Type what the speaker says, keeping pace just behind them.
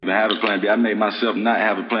even have a plan B. I made myself not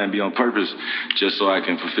have a plan B on purpose just so I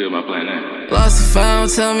can fulfill my plan A. Lost and found,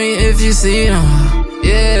 tell me if you see them.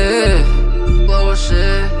 Yeah,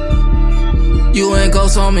 bullshit. You ain't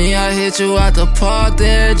ghost on me, I hit you out the park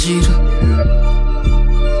there, Jeter.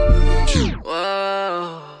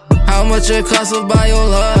 Whoa. How much it cost to buy your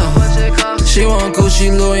love? She want Gucci,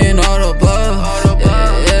 Louis, and all the above.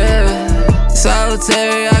 Yeah.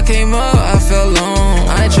 Solitary, I came up, I felt alone.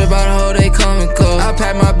 I ain't trip about a hoe, they come and go. I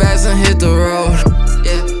packed my bags and hit the road.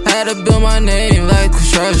 Yeah. Had to build my name like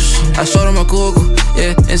construction. I showed her my Google,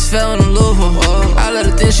 yeah, it's fell in the loophole. I let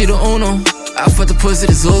her think she the Uno. I fucked the pussy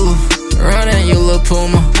to Zulu. Running, you little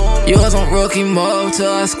Puma. You was on rookie mode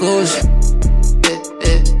till I schooled you.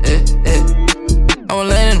 I was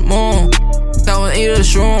laying in the moon. I was eating the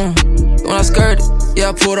shroom. When I skirted, yeah,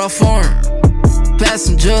 I pulled off foreign.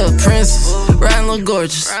 Passenger, princess, riding look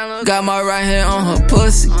gorgeous. Got my right hand on her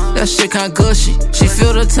pussy. That shit kinda gushy. She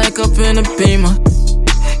filled the tank up in a Beamer.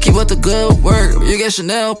 Keep up the good work, you get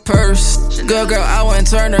Chanel purse. Good girl, I went and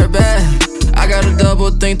turned her back. I got a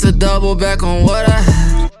double think to double back on what I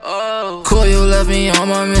had. Oh, cool, you left me on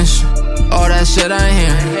my mission. All that shit I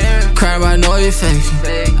ain't hearing. Crying, but I know you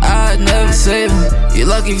faking. I'd never save him. You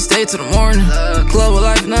lucky you stay till the morning. Club with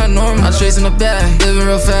life not normal. I'm chasing the bag, living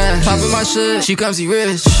real fast. Popping my shit, she comes, you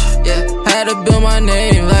rich. Yeah, had to build my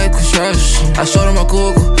name like construction. I showed her my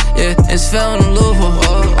Google, yeah, it's fell in the loophole.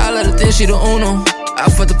 I let her think she the Uno. I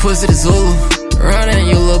fucked the pussy to Zulu. Running,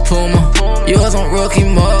 you little Puma. You was on rookie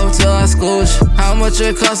mode till I schooled you. How much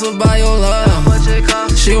it cost to buy your love?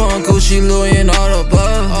 She want Gucci, Louis, and all the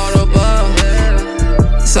above.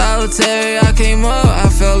 Solitary, I came up, I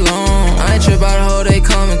felt alone. I ain't trip about a hoe, they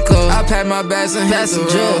come and go. I packed my bags and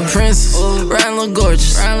passenger, princess, riding look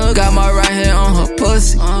gorgeous. Got my right hand on her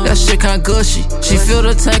pussy. That shit kinda gushy. She filled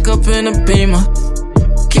the tank up in a Beamer.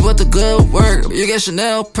 Keep up the good work, you get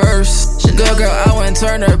Chanel purse. Good girl, I went and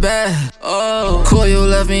turned her back. Oh, cool, you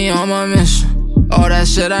left me on my mission. All that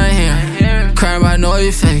shit I ain't hearing. Crying, but I know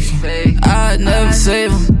you faking. I'd never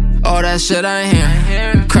save him. All that shit I ain't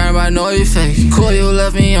hearing. Crying, but I know you faking. Cool, you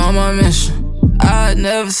left me on my mission. I'd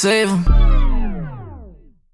never save him.